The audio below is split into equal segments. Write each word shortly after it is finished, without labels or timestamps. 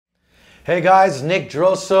Hey guys, Nick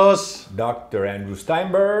Drosos, Dr. Andrew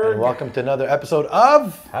Steinberg. and welcome to another episode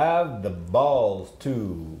of Have the balls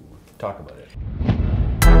to talk about it.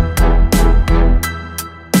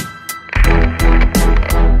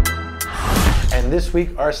 And this week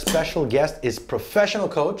our special guest is professional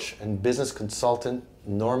coach and business consultant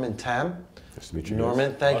Norman Tam. Nice to meet you,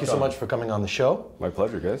 Norman, guys. thank you so Welcome. much for coming on the show. My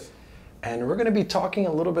pleasure, guys. And we're going to be talking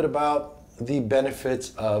a little bit about the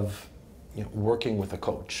benefits of working with a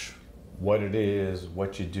coach. What it is,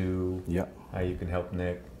 what you do, Yeah. how you can help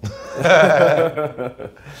Nick.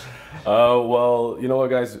 Well, you know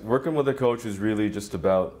what, guys? Working with a coach is really just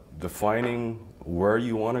about defining where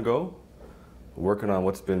you want to go, working on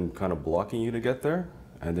what's been kind of blocking you to get there,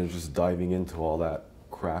 and then just diving into all that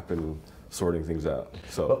crap and sorting things out.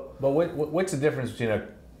 So, But what's the difference between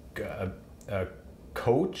a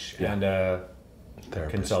coach Yeah. and a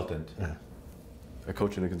Therapist. consultant? a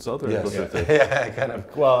coach and a consultant? Yes. What's the thing? Yeah, kind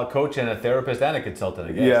of. Well, a coach and a therapist and a consultant,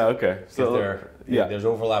 I guess. Yeah, okay. So yeah. there's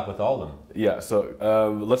overlap with all of them. Yeah, so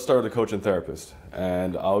let's start with the coach and therapist,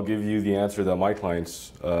 and I'll give you the answer that my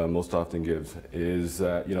clients most often give is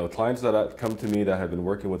that clients that come to me that have been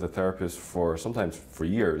working with a therapist for sometimes for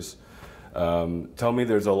years tell me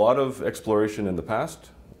there's a lot of exploration in the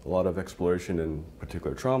past, a lot of exploration in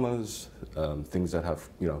particular traumas, things that have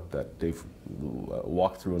that they've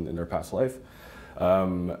walked through in their past life.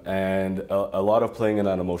 And a lot of playing in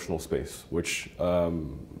that emotional space, which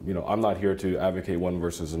I'm not here to advocate one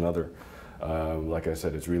versus another. Like I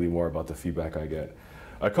said, it's really more about the feedback I get.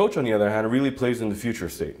 A coach, on the other hand, really plays in the future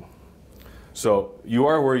state. So you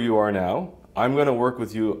are where you are now. I'm going to work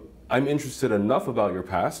with you. I'm interested enough about your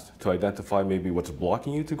past to identify maybe what's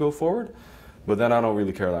blocking you to go forward, but then I don't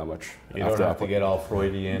really care that much. You don't have to get all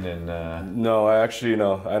Freudian and... No, I actually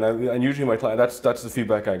and usually my client. That's the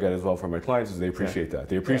feedback I get as well from my clients is they appreciate that.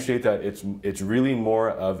 They appreciate that it's really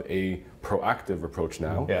more of a proactive approach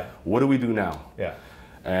now. Yeah. What do we do now? Yeah.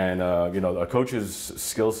 And a coach's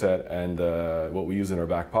skill set and what we use in our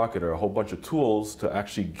back pocket are a whole bunch of tools to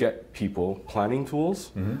actually get people planning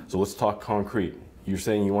tools. So let's talk concrete. You're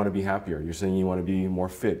saying you want to be happier. You're saying you want to be more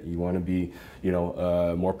fit. You want to be,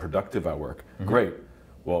 more productive at work. Great.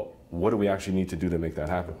 Well, what do we actually need to do to make that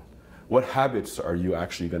happen? What habits are you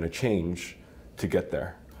actually going to change to get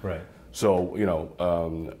there? Right. So,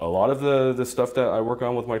 a lot of the stuff that I work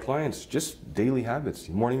on with my clients, just daily habits,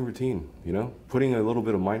 morning routine, putting a little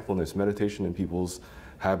bit of mindfulness, meditation in people's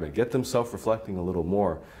habit, get them self-reflecting a little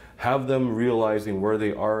more, have them realizing where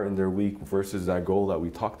they are in their week versus that goal that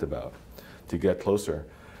we talked about to get closer.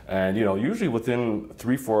 And, usually within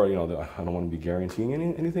 3-4, I don't want to be guaranteeing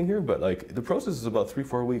anything here, but like the process is about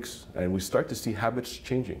 3-4 weeks and we start to see habits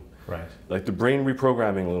changing. Right. Like the brain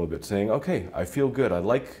reprogramming a little bit, saying, okay, I feel good. I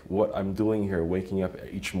like what I'm doing here, waking up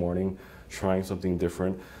each morning, trying something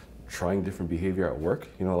different, trying different behavior at work.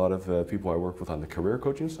 A lot of people I work with on the career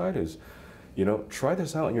coaching side is, try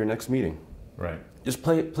this out in your next meeting. Right. Just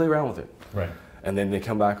play around with it. Right. And then they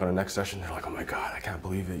come back on the next session, they're like, oh my God, I can't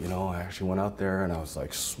believe it. I actually went out there and I was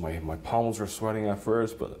like, my palms were sweating at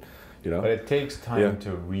first, but But it takes time Yeah.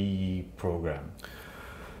 to reprogram.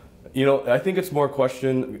 I think it's more a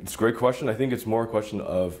question, it's a great question. I think it's more a question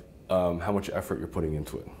of how much effort you're putting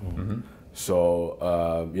into it. So,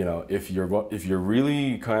 if you're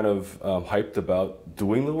really kind of hyped about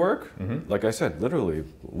doing the work, like I said, literally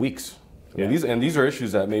weeks. I mean, these are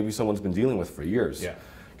issues that maybe someone's been dealing with for years. Yeah.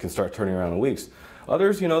 Can start turning around in weeks.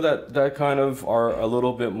 Others, that kind of are a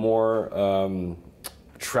little bit more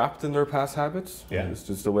trapped in their past habits. Yeah. It's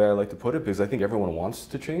just the way I like to put it, because I think everyone wants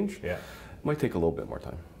to change. Yeah. It might take a little bit more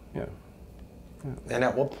time. Yeah. And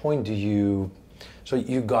at what point do you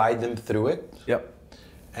guide them through it? Yep.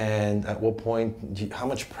 And at what point, how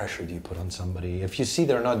much pressure do you put on somebody? If you see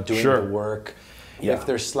they're not doing Sure. the work, Yeah. if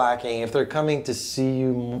they're slacking, if they're coming to see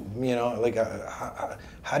you,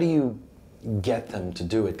 how do you get them to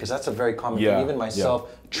do it? Because that's a very common Yeah, thing. Even yeah. myself,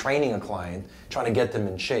 training a client, trying to get them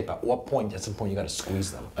in shape. At some point you got to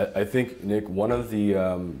squeeze them. I think, Nick, one of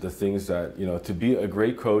the things that, to be a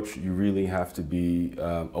great coach, you really have to be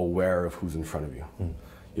aware of who's in front of you.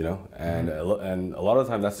 And a lot of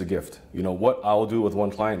the time that's a gift. What I'll do with one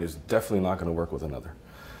client is definitely not going to work with another.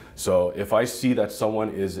 So if I see that someone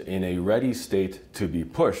is in a ready state to be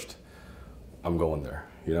pushed, I'm going there.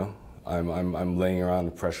 I'm laying around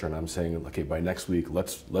the pressure and I'm saying, okay, by next week,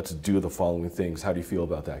 let's do the following things. How do you feel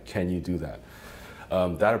about that? Can you do that?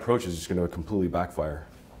 That approach is just going to completely backfire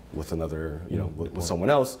with another, with someone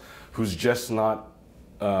else who's just not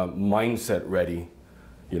mindset ready,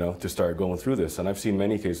 to start going through this. And I've seen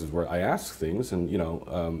many cases where I ask things, and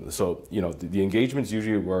the engagements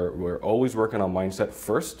usually we're always working on mindset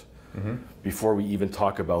first before we even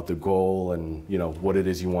talk about the goal and what it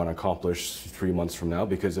is you want to accomplish 3 months from now.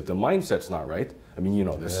 Because if the mindset's not right, I mean, you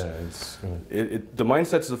know this, the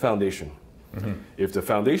mindset's the foundation. If the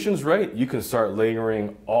foundation's right, you can start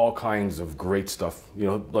layering all kinds of great stuff.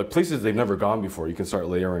 Like places they've never gone before, you can start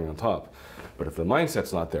layering on top. But if the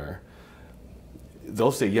mindset's not there,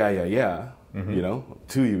 they'll say yeah,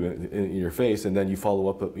 to you in your face, and then you follow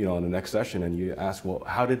up, on the next session, and you ask, well,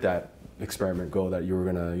 how did that experiment go that you were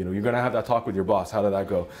gonna, you're gonna have that talk with your boss? How did that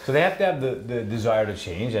go? So they have to have the desire to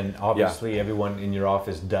change, and obviously everyone in your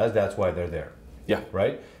office does. That's why they're there. Yeah.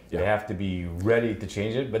 Right. Yeah. They have to be ready to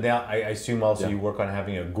change it. But now I assume also you work on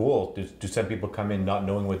having a goal. Do some people come in not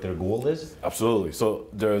knowing what their goal is? Absolutely. So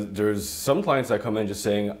there's some clients that come in just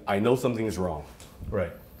saying, I know something's wrong.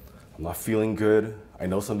 Right. I'm not feeling good. I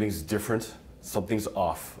know something's different. Something's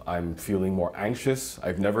off. I'm feeling more anxious.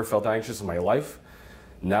 I've never felt anxious in my life.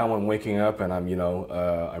 Now I'm waking up and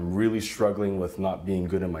I'm really struggling with not being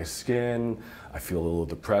good in my skin. I feel a little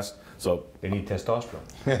depressed. So they need testosterone.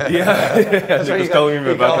 Yeah, so just telling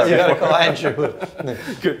me about that. You gotta call Andrew.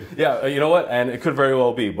 Yeah, you know what? And it could very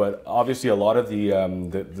well be. But obviously, a lot of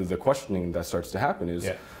the questioning that starts to happen is,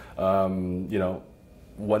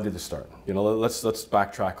 when did it start? Let's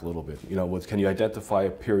backtrack a little bit. Can you identify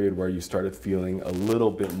a period where you started feeling a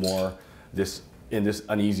little bit more in this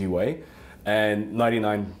uneasy way? And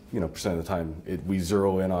 99% of the time, we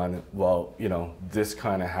zero in on, well, this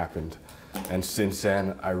kind of happened, and since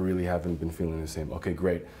then I really haven't been feeling the same. Okay,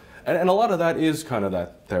 great. And a lot of that is kind of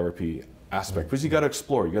that therapy aspect, because you got to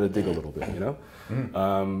explore, you got to dig a little bit,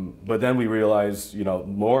 But then we realize,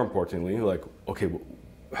 more importantly, like, okay,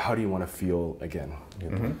 how do you want to feel again?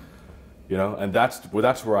 And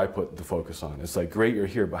that's where I put the focus on. It's like, great, you're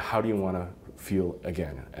here, but how do you want to feel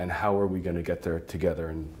again? And how are we going to get there together?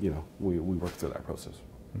 And we work through that process.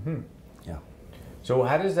 Yeah. So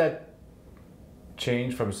how does that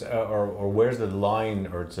change from, or where's the line,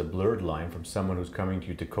 or it's a blurred line, from someone who's coming to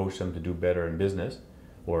you to coach them to do better in business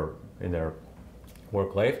or in their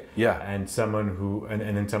work life? Yeah. And someone who, and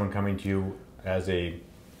then someone coming to you as a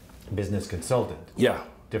business consultant? Yeah.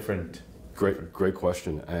 Different. Great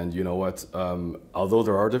question. And you know what? Although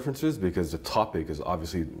there are differences, because the topic is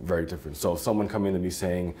obviously very different. So someone coming to me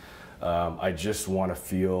saying, I just want to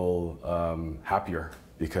feel happier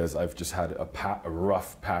because I've just had a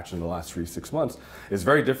rough patch in the last 3-6 months, is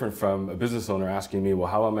very different from a business owner asking me, well,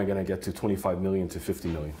 how am I going to get to 25 million to 50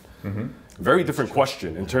 million? Very different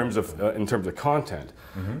question in terms of content.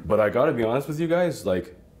 But I got to be honest with you guys,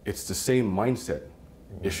 like, it's the same mindset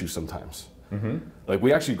issue sometimes. Like,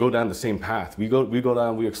 we actually go down the same path.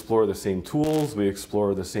 We explore the same tools. We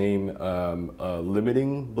explore the same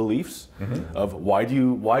limiting beliefs of why do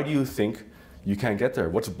you think you can't get there?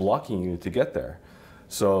 What's blocking you to get there?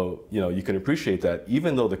 So you can appreciate that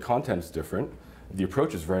even though the content's different, the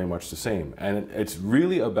approach is very much the same. And it's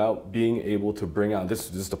really about being able to bring out,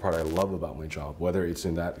 this is the part I love about my job, whether it's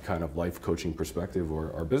in that kind of life coaching perspective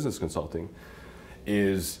or business consulting,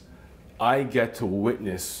 is I get to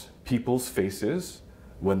witness people's faces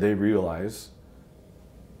when they realize,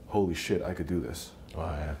 holy shit, I could do this.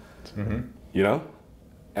 Wow, yeah.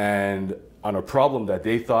 And on a problem that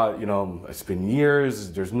they thought, it's been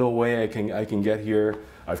years, there's no way I can get here.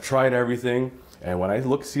 I've tried everything. And when I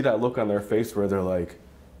see that look on their face where they're like,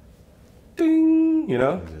 ding,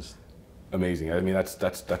 amazing. I mean,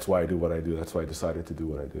 that's why I do what I do. That's why I decided to do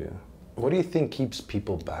what I do, yeah. What do you think keeps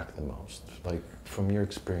people back the most? Like, from your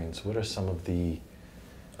experience, what are some of the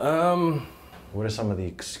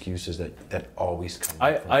excuses that always come?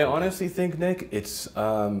 I honestly think, Nick, it's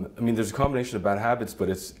there's a combination of bad habits, but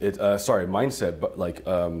mindset, but like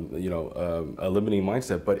a limiting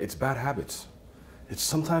mindset, but it's bad habits.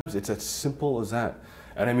 Sometimes it's as simple as that.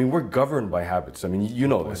 And I mean, we're governed by habits. I mean, you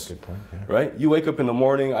know this, good point, yeah. Right? You wake up in the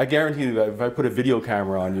morning, I guarantee you that if I put a video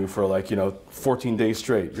camera on you for 14 days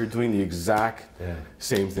straight, you're doing the exact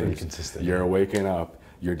same thing. Pretty consistent. You're waking up,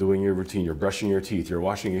 you're doing your routine, you're brushing your teeth, you're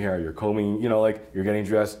washing your hair, you're combing, you're getting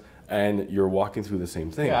dressed, and you're walking through the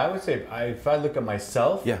same thing. Yeah, I would say, if I look at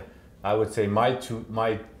myself, I would say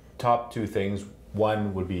my top two things,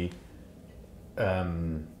 one would be,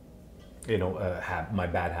 my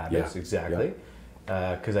bad habits, exactly.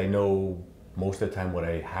 Because I know most of the time what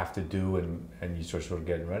I have to do, and you sort of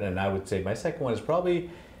get right. And I would say my second one is probably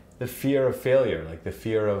the fear of failure, like the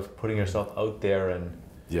fear of putting yourself out there and,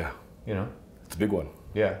 It's a big one.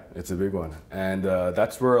 Yeah. It's a big one. And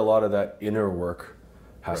that's where a lot of that inner work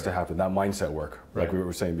has to happen, that mindset work, like we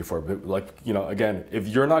were saying before. But again, if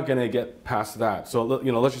you're not going to get past that, so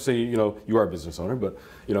let's just say you are a business owner, but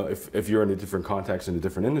if you're in a different context, in a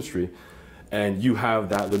different industry, and you have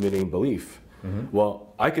that limiting belief,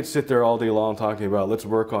 Well, I could sit there all day long talking about let's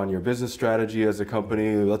work on your business strategy as a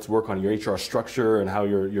company, let's work on your HR structure and how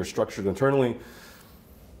you're structured internally.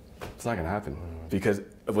 It's not going to happen because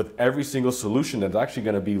with every single solution that's actually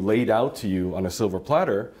going to be laid out to you on a silver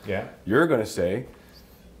platter, you're going to say,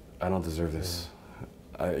 I don't deserve this.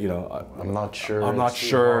 I'm not sure. I'm not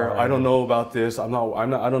sure. I don't know about this. I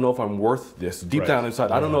don't know if I'm worth this. Deep down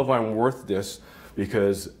inside, I don't know if I'm worth this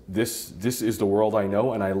because this is the world I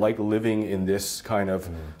know, and I like living in this kind of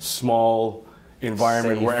small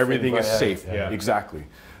environment Safe where everything is safe. Yeah. Exactly.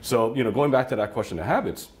 So going back to that question of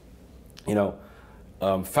habits,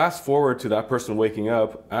 fast forward to that person waking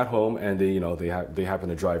up at home and they happen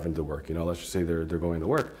to drive into work. Let's just say they're going to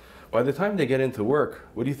work. By the time they get into work,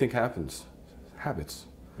 what do you think happens? Habits.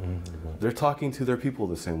 They're talking to their people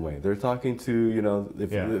the same way. They're talking to, if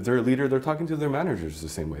they're a leader, they're talking to their managers the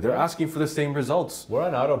same way. They're asking for the same results. We're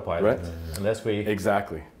on autopilot, right? Unless we...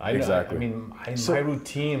 Exactly. Exactly. I mean, my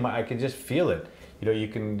routine, I can just feel it.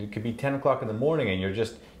 It could be 10 o'clock in the morning and you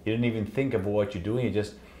didn't even think of what you're doing.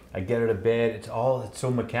 I get out of bed, it's so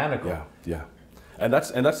mechanical. Yeah. And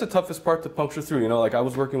that's the toughest part to puncture through. Like I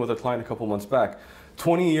was working with a client a couple months back,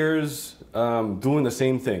 20 years doing the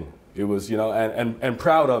same thing. It was, and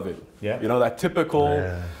proud of it. Yeah. That typical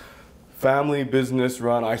family business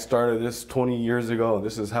run. I started this 20 years ago, and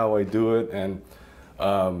this is how I do it. And,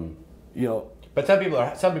 But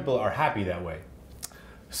some people are happy that way.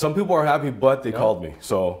 Some people are happy, but they called me.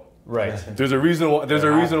 So right. There's a reason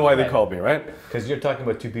why they called me, right? Because you're talking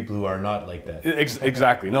about two people who are not like that.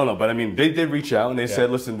 Exactly. No. But I mean, they did reach out and they said,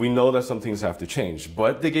 listen, we know that some things have to change.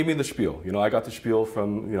 But they gave me the spiel. I got the spiel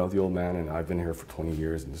from, the old man, and I've been here for 20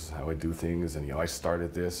 years, and this is how I do things. And, I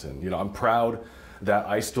started this. And, I'm proud that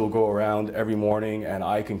I still go around every morning and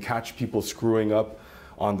I can catch people screwing up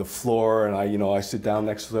on the floor. And I sit down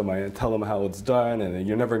next to them. I tell them how it's done. And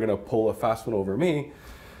you're never going to pull a fast one over me.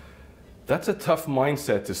 That's a tough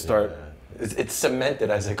mindset to start. It's cemented,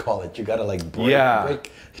 as I call it. You got to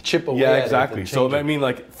break, chip away. Yeah, exactly. So I mean,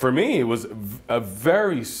 for me, it was a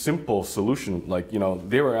very simple solution.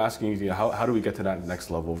 They were asking, how do we get to that next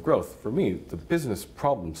level of growth? For me, the business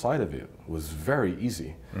problem side of it was very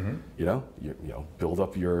easy. Build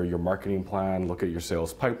up your marketing plan, look at your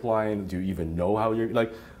sales pipeline. Do you even know how you're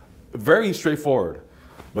very straightforward.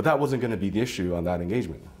 But that wasn't going to be the issue on that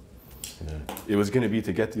engagement. It was going to be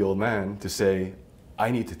to get the old man to say,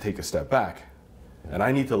 I need to take a step back and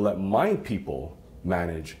I need to let my people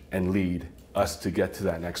manage and lead us to get to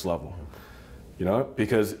that next level.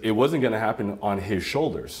 Because it wasn't going to happen on his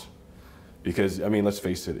shoulders. Because, I mean, let's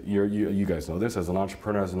face it, you guys know this, as an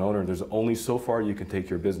entrepreneur, as an owner, there's only so far you can take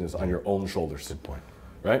your business on your own shoulders. Good point.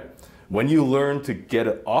 Right? When you learn to get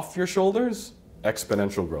it off your shoulders,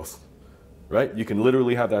 exponential growth. Right? You can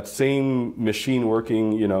literally have that same machine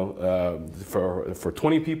working, for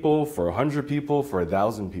 20 people, for 100 people, for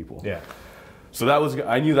 1,000 people. Yeah. So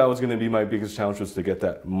I knew that was going to be my biggest challenge, was to get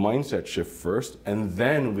that mindset shift first, and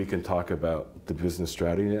then we can talk about the business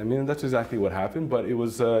strategy. I mean, that's exactly what happened, but it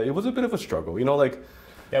was a bit of a struggle. Yeah,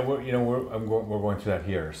 we're going through that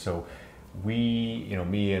here. So we,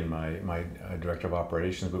 me and my director of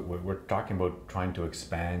operations, we're talking about trying to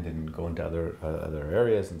expand and go into other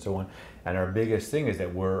areas and so on. And our biggest thing is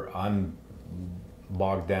that I'm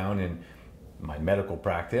bogged down in my medical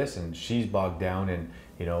practice, and she's bogged down in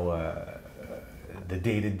the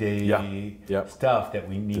day-to-day stuff that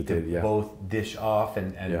we need to both dish off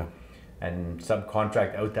and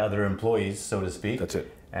subcontract out to other employees, so to speak. That's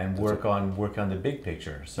it. And work on the big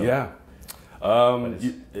picture. So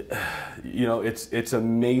it's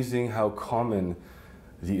amazing how common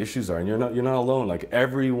the issues are, and you're not alone.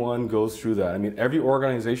 Everyone goes through that. I mean, every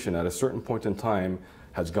organization at a certain point in time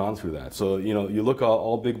has gone through that. So you look at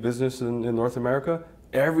all big business in North America,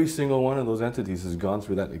 every single one of those entities has gone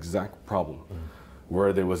through that exact problem,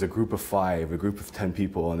 where there was a group of 5, a group of 10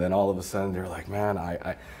 people, and then all of a sudden they're like, man,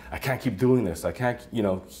 I can't keep doing this. I can't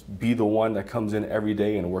be the one that comes in every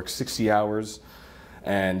day and works 60 hours,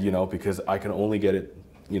 and because I can only get it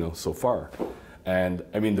so far. And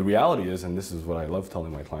I mean, the reality is, and this is what I love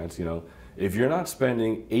telling my clients, if you're not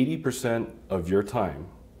spending 80% of your time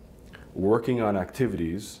working on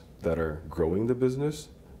activities that are growing the business,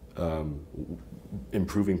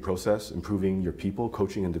 improving process, improving your people,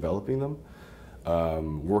 coaching and developing them,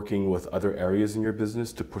 working with other areas in your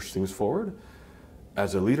business to push things forward,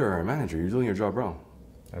 as a leader or a manager, you're doing your job wrong.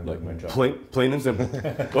 I'm doing my job. Plain and simple.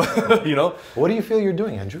 What do you feel you're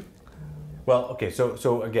doing, Andrew? Well, okay,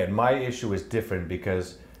 so again, my issue is different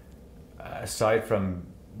because aside from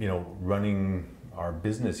running our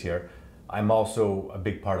business here, I'm also a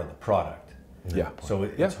big part of the product. Yeah. So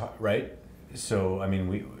it's right. So I mean,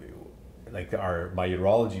 like my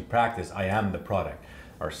urology practice, I am the product.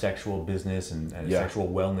 Our sexual business and sexual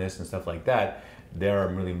wellness and stuff like that, there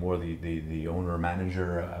I'm really more the owner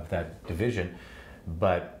manager of that division,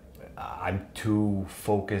 but I'm too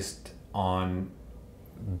focused on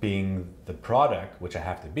being the product, which I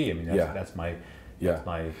have to be. I mean, that's my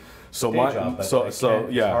so day my job, but it's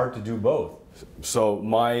hard to do both. So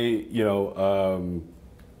my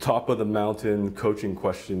top of the mountain coaching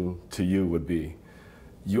question to you would be,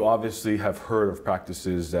 you obviously have heard of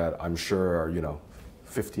practices that I'm sure are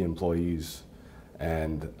 50 employees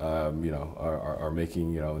and are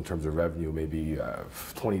making in terms of revenue maybe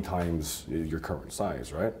 20 times your current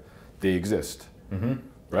size, right? They exist,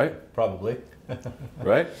 right? Probably.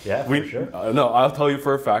 Right? Yeah, for sure. No, I'll tell you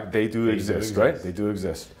for a fact, they do exist, right? exist. They do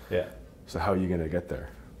exist. Yeah. So how are you going to get there?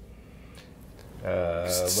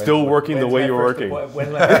 When, working the way you're working. No,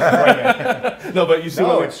 but you see.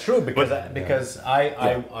 No, it's true because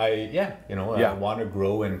I want to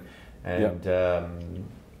grow and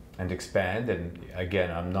expand. And again,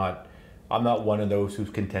 I'm not one of those who's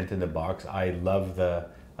content in the box. I love the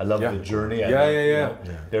journey.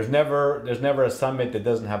 There's never a summit that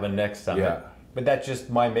doesn't have a next summit. Yeah. But that's just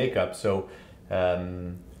my makeup. So.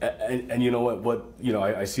 And you know what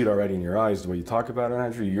I see it already in your eyes the way you talk about it,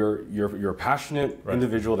 Andrew. You're a passionate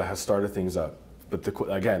individual that has started things up. But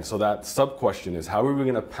so that sub question is, how are we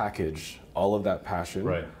going to package all of that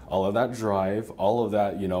passion, all of that drive, all of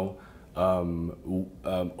that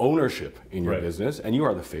ownership in your business, and you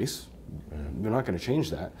are the face. You're not going to change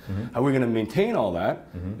that. How are we going to maintain all that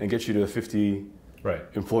and get you to a 50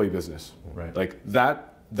 employee business? Right. Like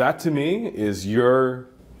that to me is your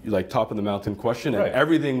top of the mountain question, and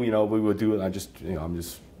everything we would do. And I'm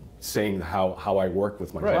just saying how I work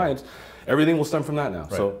with my clients. Everything will stem from that now.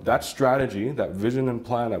 So that strategy, that vision and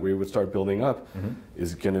plan that we would start building up,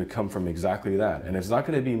 is going to come from exactly that. And it's not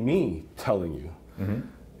going to be me telling you.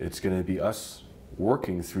 It's going to be us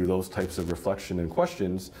working through those types of reflection and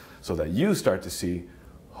questions, so that you start to see,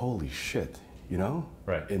 holy shit,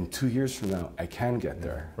 in 2 years from now I can get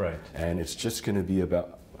there. And it's just going to be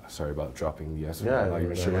about. Sorry about dropping the S. I'm not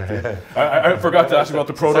even sure what I forgot to ask you about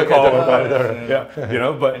the protocol.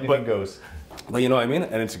 But anything goes. But you know what I mean?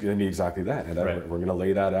 And it's going to be exactly that. And we're going to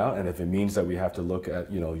lay that out. And if it means that we have to look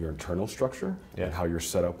at your internal structure and how you're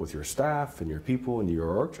set up with your staff and your people and your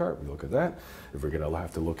org chart, we look at that. If we're going to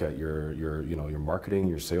have to look at your marketing,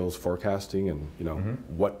 your sales forecasting, and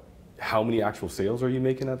how many actual sales are you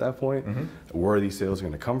making at that point? Where are these sales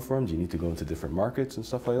going to come from? Do you need to go into different markets and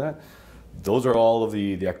stuff like that? Those are all of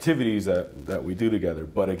the activities that we do together.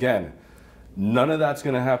 But again, none of that's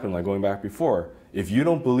going to happen, like going back before, if you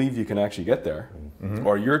don't believe you can actually get there,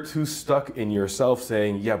 or you're too stuck in yourself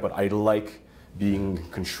saying, yeah, but I like being in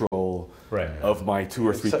control of my 2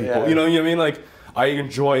 or 3 people. You know what I mean? Like, I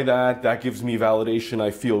enjoy that. That gives me validation.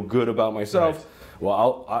 I feel good about myself.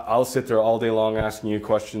 Well, I'll sit there all day long asking you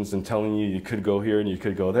questions and telling you could go here and you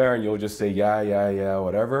could go there, and you'll just say yeah,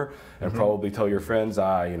 whatever, and probably tell your friends,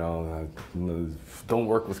 don't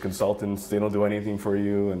work with consultants. They don't do anything for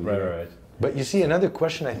you. And But you see, another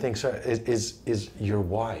question I think, sir, is your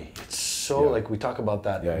why. It's so like we talk about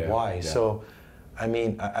that why. Yeah. So, I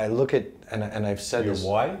mean, I look at and I've said your this.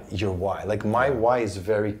 Why? Your why. Like my why is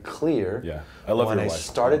very clear. Yeah, I love when your I why.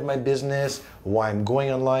 started my business, why I'm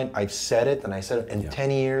going online. I've said it, and I said it in 10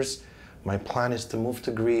 years. My plan is to move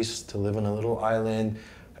to Greece, to live on a little island,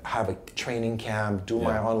 have a training camp, do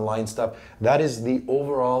my online stuff. That is the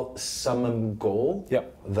overall summum goal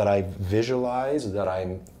that I visualize, that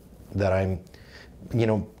I'm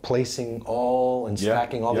placing all and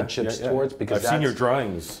stacking all the chips towards, because I've seen your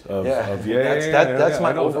drawings of that's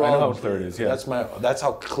my overall. I know how clear it is. Yeah. That's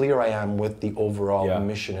how clear I am with the overall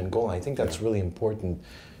mission and goal. And I think that's really important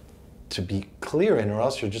to be clear in, or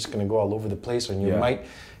else you're just going to go all over the place, and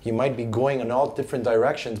you might be going in all different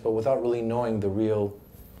directions, but without really knowing the real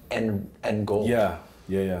end goal.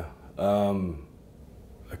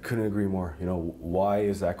 I couldn't agree more. Why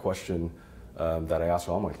is that question that I ask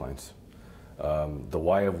all my clients? The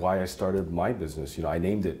why of why I started my business. I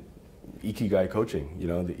named it Ikigai Coaching.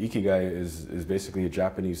 The Ikigai is basically a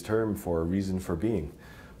Japanese term for a reason for being,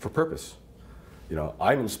 for purpose.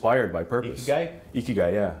 I'm inspired by purpose.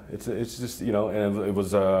 Ikigai, yeah. It's just, and it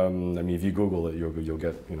was, if you Google it, you'll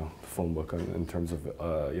get, the phone book in terms of,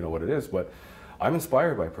 what it is. But I'm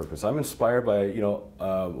inspired by purpose. I'm inspired by,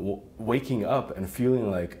 waking up and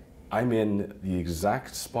feeling like I'm in the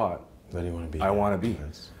exact spot that you want to be. I want to be.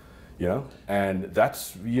 And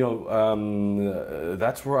that's,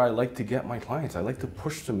 that's where I like to get my clients. I like to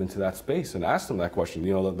push them into that space and ask them that question,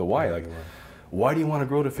 the why. Like, why do you want to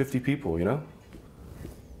grow to 50 people,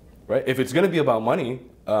 Right? If it's going to be about money,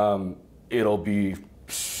 it'll be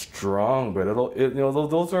strong, but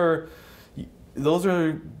those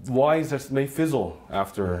are whys that may fizzle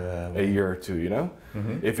after a year or two, you know?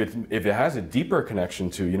 If it has a deeper connection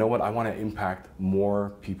to, you know what, I want to impact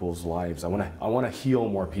more people's lives. I want to heal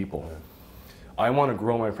more people. I want to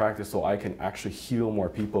grow my practice so I can actually heal more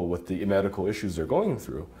people with the medical issues they're going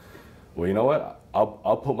through. Well, you know what?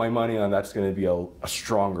 I'll put my money on that's going to be a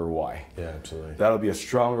stronger why. Yeah, absolutely. That'll be a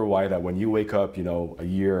stronger why that when you wake up, you know, a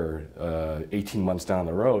year, 18 months down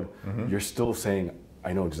the road, you're still saying,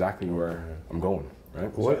 I know exactly where I'm going,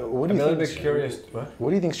 right? What do you I'm a little think? bit curious. What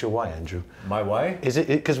do you think's your why, Andrew? My why? Is it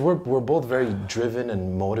because we're both very driven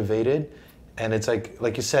and motivated, and it's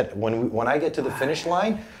like you said, when I get to the finish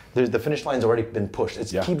line, the finish line's already been pushed.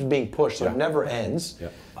 It keeps being pushed, so it never ends. Yeah.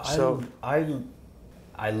 So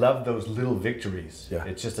I love those little victories. Yeah.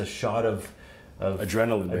 It's just a shot of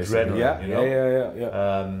Adrenaline, basically. Adrenaline, you know?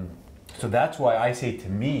 Yeah. So that's why I say, to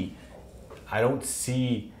me, I don't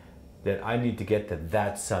see that I need to get to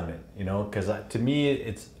that summit, you know, because to me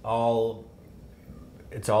it's all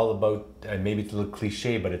about, and maybe it's a little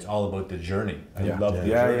cliche, but it's all about the journey. I love the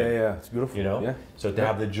journey. Yeah. It's beautiful. You know, Yeah. so to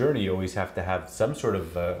have the journey, you always have to have some sort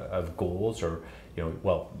of goals, or, you know,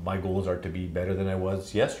 well, my goals are to be better than I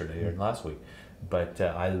was yesterday or last week, but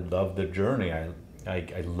I love the journey.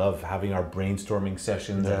 I love having our brainstorming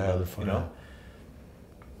sessions. I love, you know,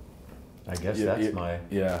 I guess that's my...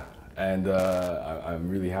 Yeah, and I'm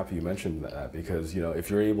really happy you mentioned that, because, you know, if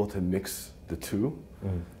you're able to mix the two,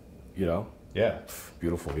 you know,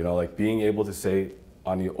 beautiful. You know, like being able to say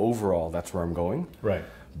on the overall, that's where I'm going. Right.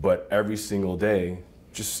 But every single day,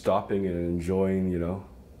 just stopping and enjoying, you know,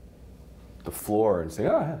 the floor and saying,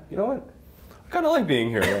 you know what? I kind of like being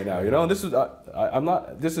here right now, you know. And this is I'm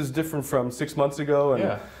not. This is different from 6 months ago,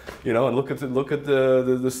 and you know, and look at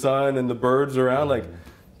the sun and the birds around, like.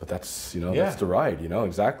 But that's, you know, that's the ride, you know,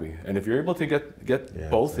 exactly. And if you're able to get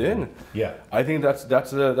both in, I think that's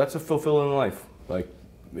a fulfilling life, like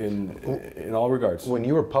in all regards. when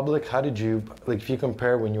you were public, how did you, like, if you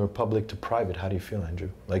compare when you were public to private, how do you feel, Andrew?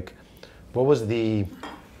 Like, what was the...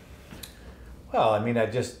 Well, I mean,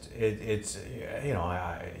 it's you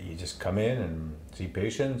know, you just come in and see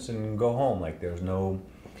patients and go home. Like, there's no...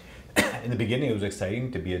 In the beginning, it was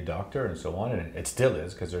exciting to be a doctor and so on, and it still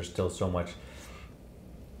is, because there's still so much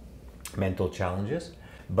mental challenges.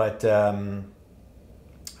 But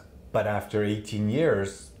after 18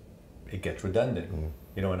 years, it gets redundant.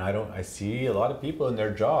 You know, and I see a lot of people in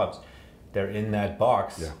their jobs, they're in that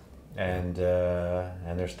box, and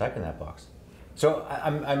they're stuck in that box. So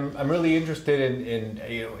I'm really interested in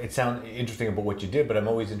you know, it sounds interesting about what you did, but I'm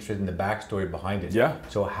always interested in the backstory behind it. Yeah.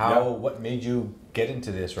 So what made you get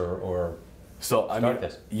into this or start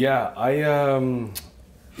this? Yeah,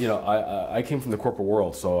 you know, I came from the corporate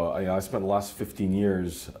world, so I spent the last 15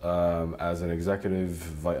 years as an executive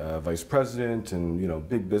vice president, and, you know,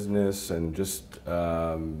 big business, and just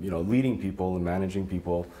you know, leading people and managing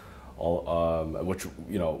people, all which,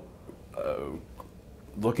 you know,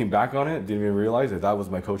 looking back on it, didn't even realize that was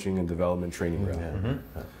my coaching and development training ground.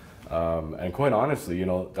 And quite honestly, you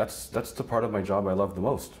know, that's the part of my job I love the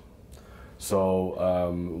most. So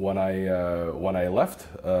when I left,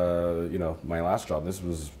 you know, my last job, this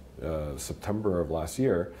was September of last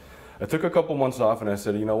year, I took a couple months off, and I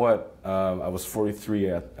said, you know what, I was 43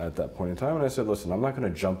 at that point in time, and I said, listen, I'm not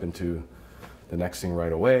going to jump into the next thing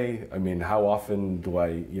right away. I mean, how often do I,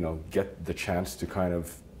 you know, get the chance to kind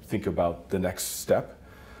of think about the next step?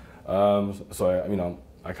 So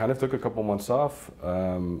I kind of took a couple months off,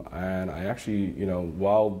 and I actually, you know,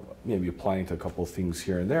 while maybe applying to a couple of things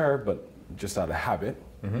here and there, but just out of habit,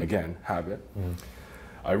 again, habit,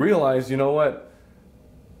 I realized, you know what,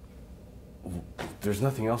 there's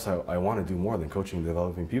nothing else I want to do more than coaching and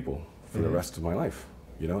developing people for the rest of my life,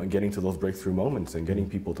 you know, and getting to those breakthrough moments and getting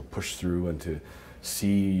people to push through and to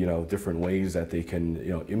see, you know, different ways that they can,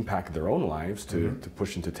 you know, impact their own lives to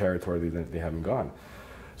push into territory that they haven't gone.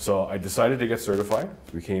 So I decided to get certified,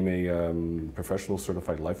 became a professional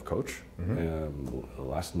certified life coach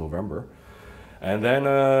last November. And then,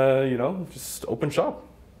 you know, just open shop.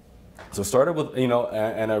 So started with, you know,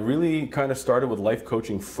 and I really kind of started with life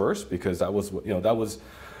coaching first, because that was, you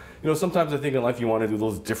know, sometimes I think in life you want to do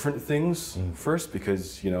those different things first,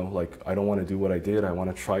 because, you know, like, I don't want to do what I did, I want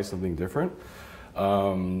to try something different.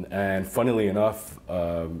 And funnily enough,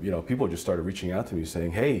 you know, people just started reaching out to me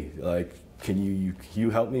saying, hey, like, can you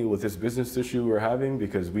help me with this business issue we're having,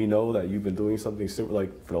 because we know that you've been doing something similar,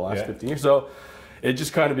 like, for the last 15 years. So it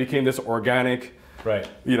just kind of became this organic Right.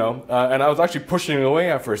 You know, and I was actually pushing it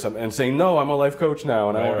away at first and saying, no, I'm a life coach now,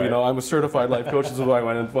 and Right, you know, I'm a certified life coach. This is what I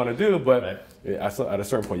want to do. But Right. at a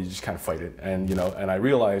certain point, you just can't fight it. And you know, and I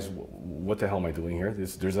realized, what the hell am I doing here?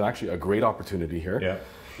 There's actually a great opportunity here. Yeah.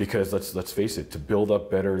 Because let's face it, to build up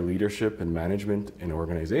better leadership and management in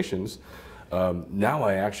organizations, now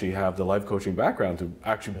I actually have the life coaching background to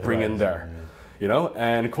actually bring in there. You know,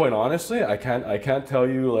 and quite honestly, I can't tell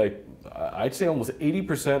you, like, I'd say almost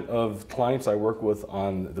 80% of clients I work with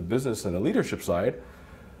on the business and the leadership side,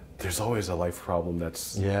 there's always a life problem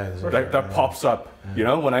that pops up. You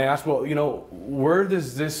know, when I ask, well, you know, where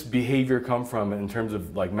does this behavior come from in terms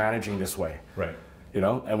of like managing this way? Right. You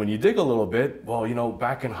know, and when you dig a little bit, well, you know,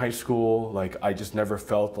 back in high school, like I just never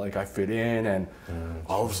felt like I fit in, and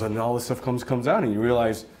all of a sudden all this stuff comes out, and you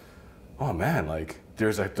realize, oh man, like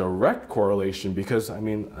there's a direct correlation, because I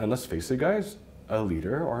mean, and let's face it, guys, a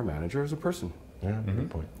leader or a manager is a person. Yeah, good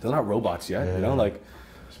point. They're not robots yet, you know, like.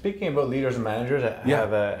 Speaking about leaders and managers, I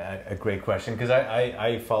have a great question, because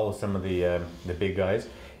I follow some of the big guys.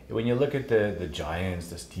 When you look at the giants,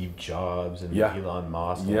 the Steve Jobs and Elon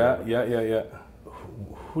Musk,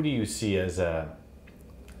 who do you see as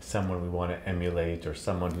someone we want to emulate, or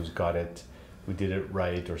someone who's got it, who did it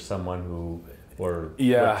right, or someone who, or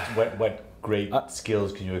what great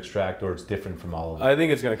skills can you extract, or it's different from all of them? I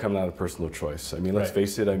think it's going to come down to personal choice. I mean, let's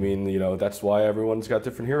face it. I mean, you know, that's why everyone's got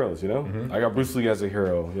different heroes. You know, I got Bruce Lee as a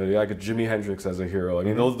hero. You know, I got Jimi Hendrix as a hero. I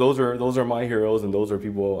mean, those are my heroes, and those are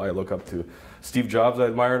people I look up to. Steve Jobs, I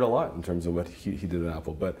admired a lot in terms of what he did at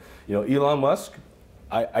Apple. But you know, Elon Musk,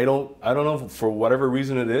 I don't know, for whatever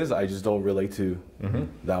reason it is, I just don't relate to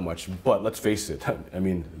that much. But let's face it, I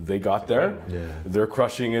mean, they got there. Yeah. They're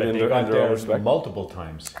crushing it in their own respect. Multiple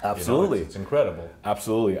times. Absolutely. You know, it's incredible.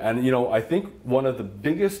 Absolutely. And you know, I think one of the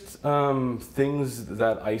biggest things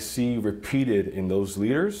that I see repeated in those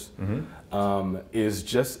leaders is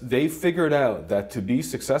just they figured out that to be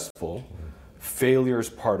successful, failure is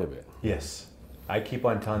part of it. Yes. I keep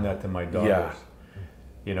on telling that to my daughters. Yeah.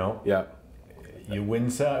 You know? Yeah. You win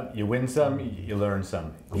some, you learn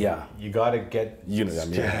some. Yeah. You gotta get, you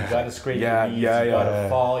gotta scrape your knees, you gotta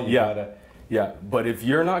fall, you gotta. Yeah, but if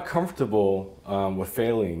you're not comfortable with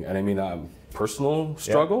failing, and I mean personal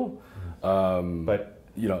struggle, but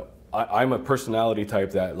you know, I'm a personality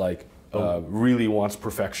type that like really wants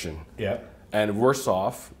perfection. Yeah. And worse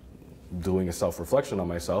off, doing a self-reflection on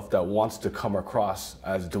myself that wants to come across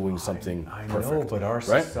as doing something perfect. I know, but our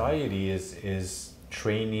society is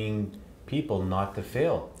training people not to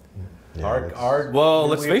fail. Yeah, well,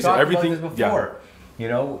 let's face it, everything. Before, you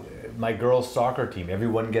know, my girls' soccer team,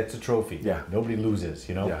 everyone gets a trophy. Yeah. Nobody loses.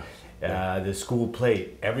 You know, the school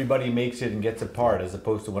play, everybody makes it and gets a part, as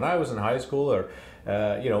opposed to when I was in high school, or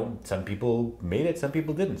you know, some people made it, some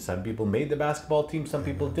people didn't. Some people made the basketball team, some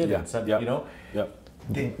people didn't. Some, you know.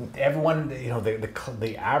 Everyone, you know,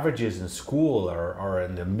 the averages in school are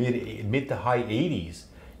in the mid to high 80s.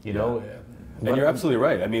 You know. And you're absolutely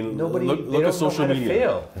right. I mean, look at social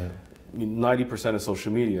media. I mean, 90% of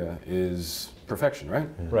social media is perfection, right?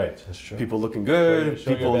 Yeah. Right. That's true. People looking good,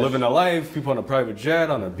 people living a life, people on a private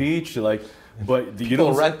jet, on a beach, like, but you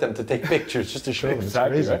don't rent them to take pictures just to show them.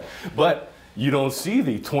 Exactly, right? But you don't see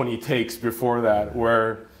the 20 takes before that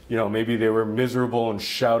where, you know, maybe they were miserable and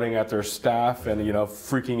shouting at their staff and, you know,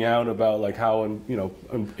 freaking out about like how, you know,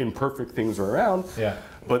 imperfect things are around. Yeah.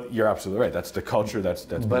 But you're absolutely right. That's the culture that's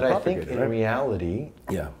But I think in reality,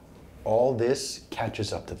 yeah, all this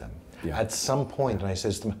catches up to them. Yeah. At some point, and I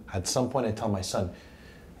says to them, at some point I tell my son,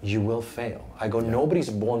 you will fail. I go, nobody's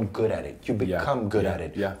born good at it. You become good at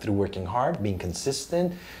it through working hard, being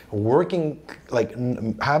consistent, working, like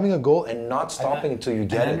having a goal and not stopping until you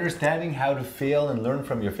get it. Understanding how to fail and learn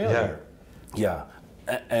from your failure. Yeah.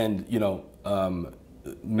 And you know,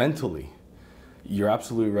 mentally, you're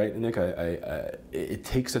absolutely right, Nick. It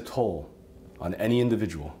takes a toll on any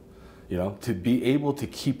individual, you know, to be able to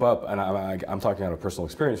keep up, and I'm talking out of personal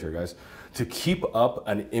experience here, guys, to keep up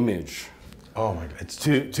an image. Oh my God!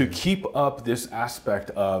 To keep up this aspect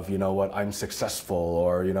of, you know what, I'm successful,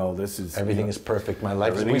 or you know, this is everything is perfect. My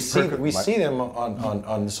life. We see them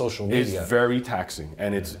on social media. It's very taxing,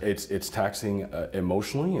 and it's taxing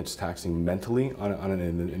emotionally. It's taxing mentally on an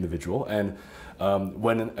individual. And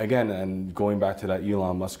when again, and going back to that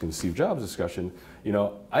Elon Musk and Steve Jobs discussion, you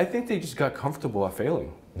know, I think they just got comfortable at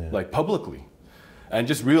failing, like publicly, and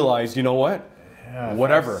just realized, you know what. Yeah,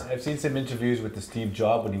 whatever. I've seen some interviews with the Steve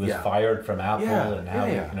Jobs when he was fired from Apple and how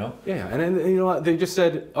you know. Yeah, and then you know what, they just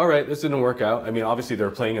said, all right, this didn't work out. I mean, obviously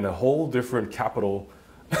they're playing in a whole different capital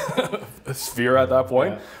sphere at that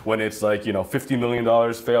point when it's like, you know, $50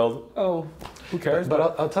 million failed. Oh, who cares?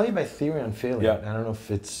 But I'll tell you my theory on failure. Yeah. I don't know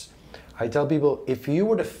if it's. I tell people, if you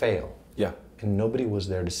were to fail Yeah. and nobody was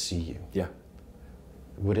there to see you, Yeah.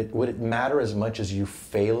 would it matter as much as you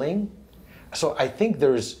failing? So I think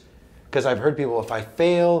there's, because I've heard people, if I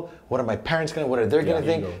fail, what are my parents gonna, what are they gonna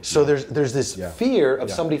think? ego. So there's this Yeah. fear of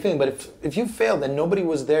Yeah. somebody failing. But if you failed and nobody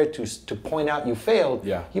was there to point out you failed,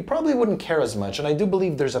 Yeah. you probably wouldn't care as much. And I do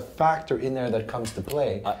believe there's a factor in there that comes to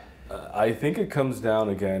play. I think it comes down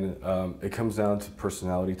again. It comes down to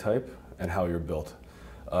personality type and how you're built.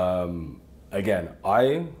 Again,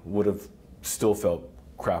 I would have still felt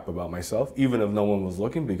crap about myself, even if no one was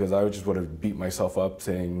looking, because I just would have beat myself up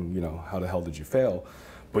saying, you know, how the hell did you fail?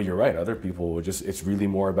 But you're right. Other people would just. It's really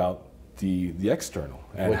more about the external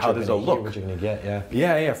and What how you're does it gonna look. hear, what you're gonna get,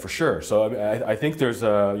 yeah. Yeah, for sure. So I mean, I think there's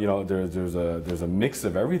a there's a mix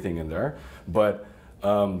of everything in there, but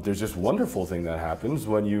there's this wonderful thing that happens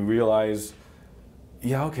when you realize,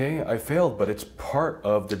 yeah, okay, I failed, but it's part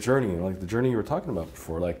of the journey, like the journey you were talking about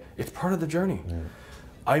before. Like it's part of the journey. Yeah.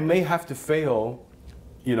 I may have to fail,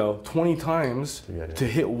 20 times to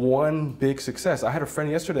hit one big success. I had a friend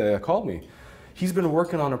yesterday that called me. He's been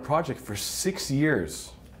working on a project for 6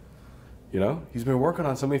 years. He's been working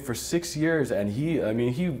on something for 6 years, and he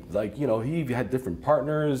had different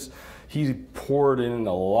partners. He poured in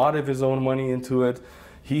a lot of his own money into it.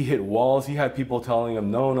 He hit walls. He had people telling him,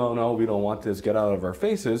 no, we don't want this, get out of our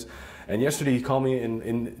faces. And yesterday he called me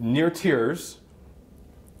in near tears.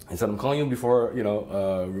 He said, I'm calling you before,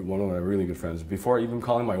 one of my really good friends, before even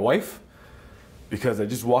calling my wife, because I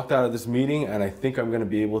just walked out of this meeting and I think I'm going to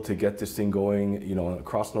be able to get this thing going,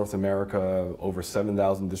 across North America, over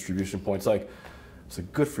 7,000 distribution points. It's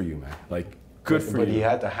like, good for you, man. Good for you. But he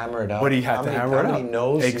had to hammer it out. But he had to hammer it out. How many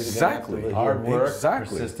no's exactly. Hard work,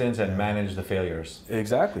 exactly. persistence, and manage the failures.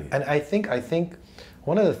 Exactly. And I think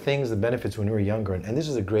one of the things, the benefits when we were younger, and this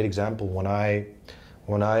is a great example, when I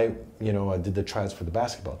I did the tryouts for the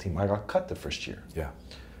basketball team, I got cut the first year. Yeah.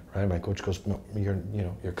 Right? My coach goes, no,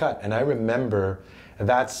 you're cut. And I remember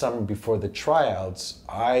that summer before the tryouts,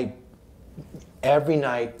 every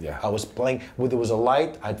night I was playing, there was a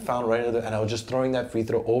light I'd found right under and I was just throwing that free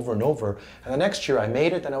throw over and over. And the next year I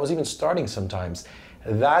made it and I was even starting sometimes.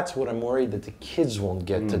 That's what I'm worried that the kids won't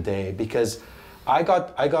get today, because I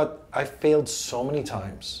failed so many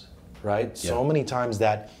times, right? So many times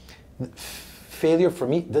that failure for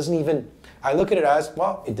me doesn't even, I look at it as,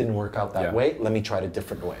 well, it didn't work out that way, let me try it a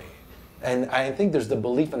different way. And I think there's the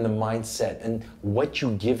belief and the mindset and what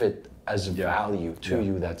you give it as value to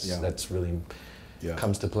you that's really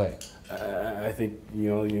comes to play. I think,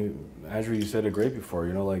 Andrew, you said it great before,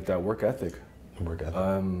 that work ethic. Work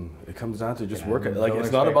ethic. It comes down to just work ethic.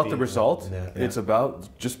 It's not about the result, it's about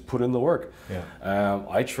just put in the work. Yeah.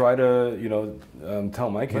 I try to, tell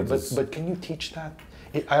my kids. But can you teach that?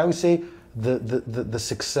 I always say, the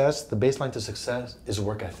success, the baseline to success is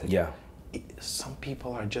work ethic. Yeah. Some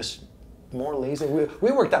people are just more lazy.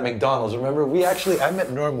 We worked at McDonald's, remember? I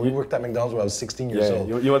met Norm, we worked at McDonald's when I was 16 years old.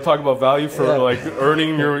 You want to talk about value for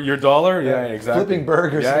earning your dollar? Yeah, exactly. Flipping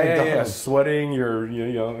burgers at McDonald's. Sweating,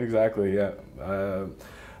 exactly,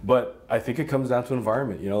 but I think it comes down to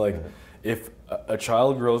environment, if a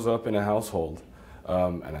child grows up in a household,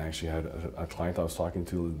 and I actually had a client I was talking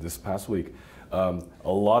to this past week, a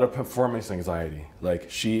lot of performance anxiety.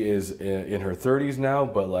 She is in her 30s now,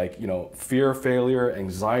 but fear of failure,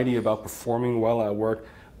 anxiety about performing well at work,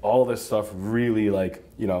 all this stuff really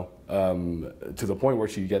to the point where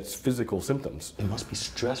she gets physical symptoms. It must be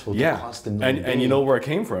stressful to constantly. And you know where it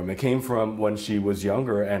came from? It came from when she was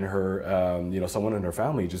younger and her, someone in her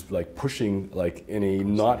family just pushing in a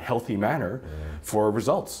not healthy manner for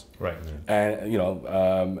results. Right. And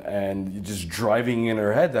and just driving in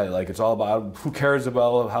her head that it's all about, who cares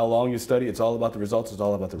about how long you study? It's all about the results. It's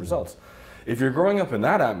all about the results. If you're growing up in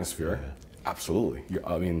that atmosphere, absolutely.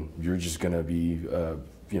 You're just gonna be.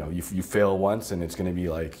 You fail once and it's going to be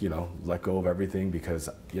let go of everything because,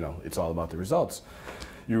 it's all about the results.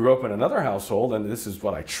 You grew up in another household, and this is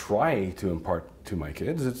what I try to impart to my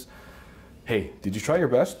kids. It's, hey, did you try your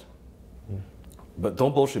best? But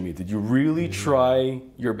don't bullshit me. Did you really try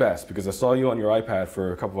your best? Because I saw you on your iPad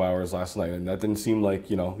for a couple of hours last night, and that didn't seem like,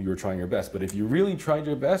 you were trying your best. But if you really tried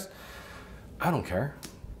your best, I don't care,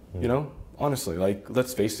 Honestly,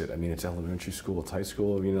 let's face it. It's elementary school, it's high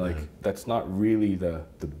school. That's not really the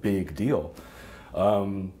big deal.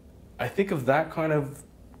 I think of that kind of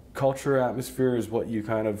culture, atmosphere is what you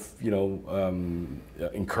kind of,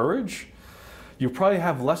 encourage. You probably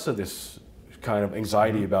have less of this kind of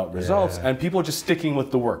anxiety about results and people just sticking with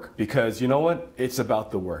the work because, it's about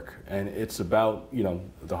the work and it's about,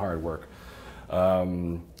 the hard work.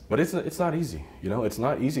 But it's not easy, you know. It's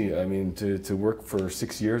not easy. I mean, to work for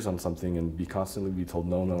 6 years on something and be constantly be told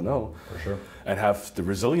no, no, no, for sure, and have the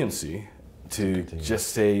resiliency to just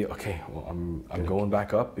say, okay, well, I'm going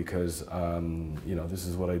back up because you know, this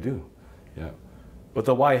is what I do. Yeah. But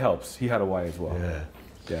the why helps. He had a why as well. Yeah,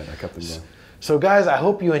 that kept him going. So guys, I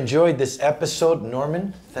hope you enjoyed this episode.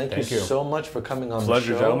 Norman, thank you so much for coming on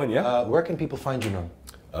Pleasure, the show. gentlemen. Yeah. Where can people find you, Norman?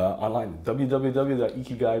 Online,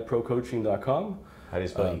 www.ikigaiprocoaching.com. How do you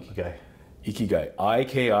spell Ikigai? Ikigai,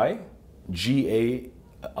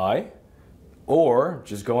 IKIGAI, or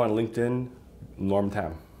just go on LinkedIn, Norm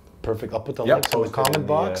Tam. Perfect. I'll put the links in the comment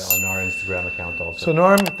box. On our Instagram account also. So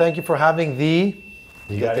Norm, thank you for having the...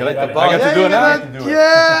 I got to do it now?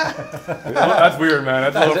 Yeah! That's weird, man.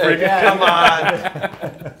 That's a little freaky. Come on.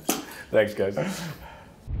 Thanks, guys.